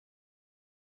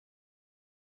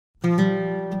به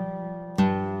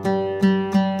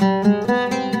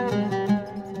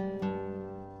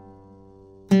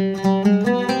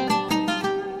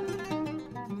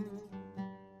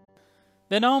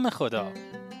نام خدا.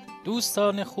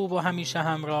 دوستان خوب و همیشه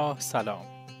همراه، سلام.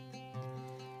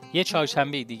 یه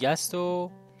چهارشنبه دیگه است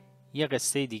و یه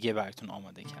قصه دیگه براتون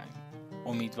آماده کردیم.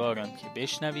 امیدوارم که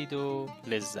بشنوید و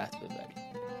لذت ببرید.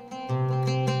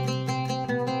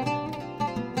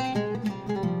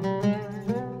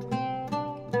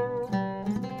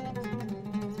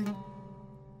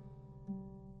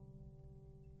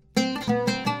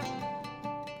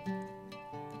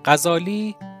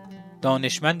 غزالی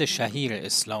دانشمند شهیر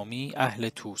اسلامی اهل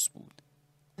طوس بود.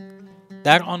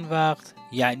 در آن وقت،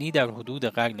 یعنی در حدود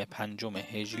قرن 5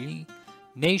 هجری،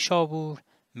 نیشابور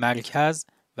مرکز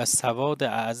و سواد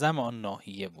اعظم آن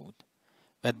ناحیه بود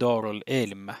و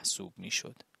دارالعلم محسوب می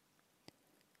شد.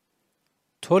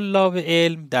 طلاب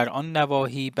علم در آن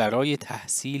نواحی برای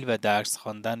تحصیل و درس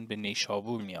خواندن به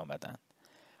نیشابور می آمدند.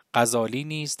 غزالی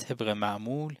نیز طبق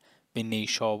معمول به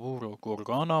نیشابور و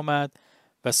گرگان آمد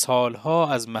و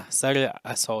سالها از محضر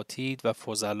اساتید و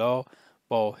فضلا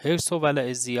با حرص و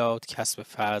ولع زیاد کسب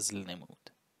فضل نمود.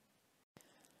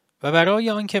 و برای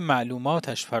آنکه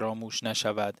معلوماتش فراموش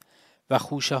نشود و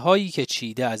خوشه هایی که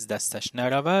چیده از دستش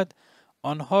نرود،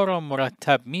 آنها را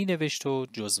مرتب می نوشت و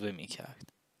جزوه می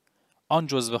کرد. آن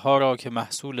جزوه ها را که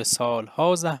محصول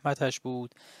سالها زحمتش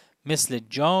بود، مثل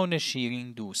جان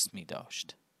شیرین دوست می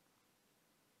داشت.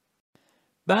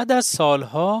 بعد از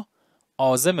سالها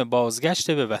عازم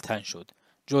بازگشت به وطن شد.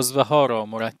 جزوه ها را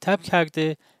مرتب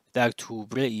کرده در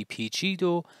توبره‌ای پیچید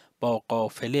و با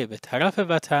قافله به طرف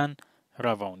وطن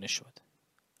روانه شد.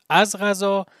 از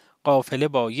قضا قافله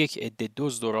با یک عده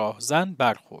دزد و راهزن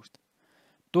برخورد.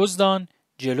 دزدان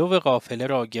جلو قافله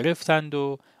را گرفتند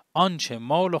و آنچه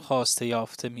مال و خواسته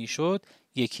یافته میشد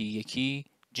یکی یکی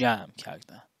جمع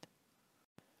کردند.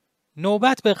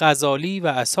 نوبت به غزالی و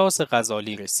اساس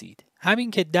غزالی رسید.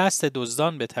 همین که دست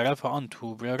دزدان به طرف آن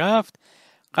توبره رفت،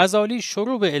 غزالی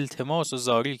شروع به التماس و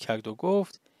زاری کرد و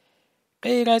گفت: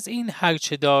 غیر از این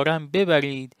هرچه دارم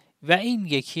ببرید و این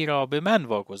یکی را به من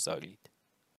واگذارید.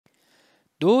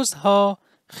 دزدها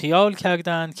خیال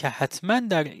کردند که حتما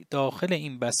در داخل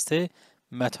این بسته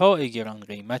متاع گران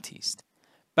قیمتی است.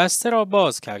 بسته را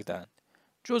باز کردند.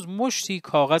 جز مشتی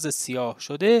کاغذ سیاه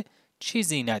شده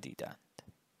چیزی ندیدند.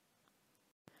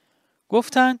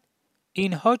 گفتند: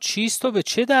 اینها چیست و به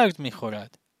چه درد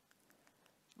میخورد؟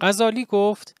 غزالی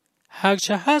گفت: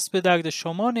 هرچه هست به درد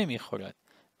شما نمیخورد،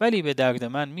 ولی به درد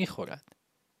من میخورد.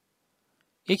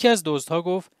 یکی از دزدها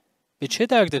گفت: به چه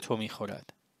درد تو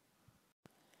میخورد؟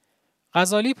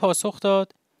 غزالی پاسخ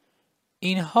داد: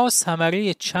 اینها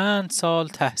ثمره چند سال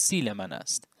تحصیل من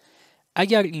است.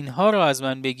 اگر اینها را از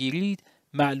من بگیرید،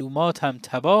 معلوماتم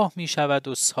تباه می شود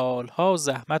و سالها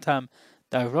زحمتم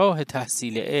در راه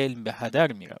تحصیل علم به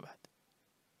هدر می رود.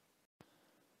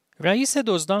 رئیس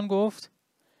دزدان گفت: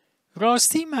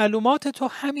 راستی معلومات تو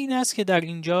همین است که در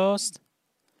اینجاست؟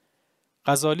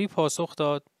 غزالی پاسخ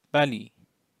داد: بلی.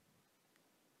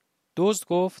 دزد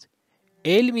گفت: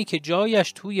 علمی که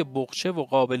جایش توی بقچه و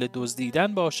قابل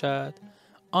دزدیدن باشد،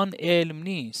 آن علم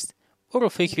نیست. برو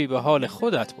فکری به حال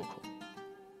خودت بکن.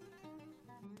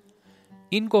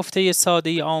 این گفته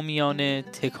ساده عامیانه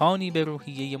تکانی به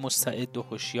روحیه مستعد و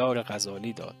هوشیار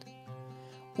غزالی داد.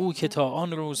 او که تا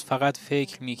آن روز فقط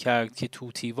فکر می کرد که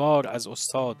توتیوار از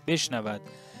استاد بشنود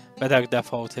و در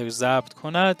دفاتر ضبط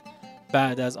کند،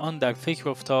 بعد از آن در فکر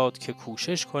افتاد که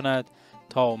کوشش کند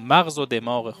تا مغز و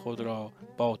دماغ خود را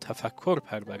با تفکر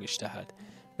پرورش دهد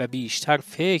و بیشتر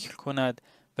فکر کند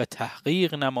و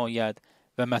تحقیق نماید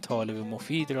و مطالب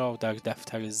مفید را در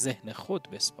دفتر ذهن خود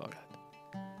بسپارد.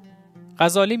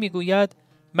 غزالی میگوید: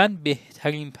 من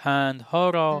بهترین پندها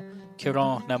را که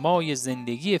راهنمای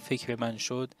زندگی فکر من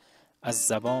شد از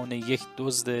زبان یک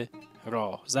دزد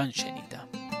راهزن شنیدم.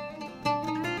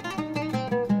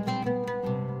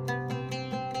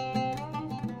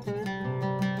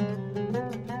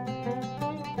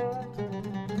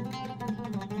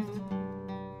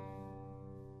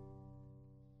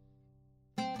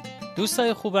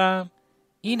 دوستای خوبم،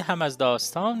 این هم از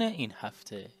داستان این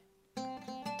هفته.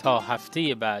 تا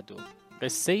هفته بعد و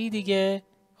قصه دیگه،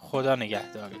 خدا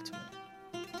نگهدارتون.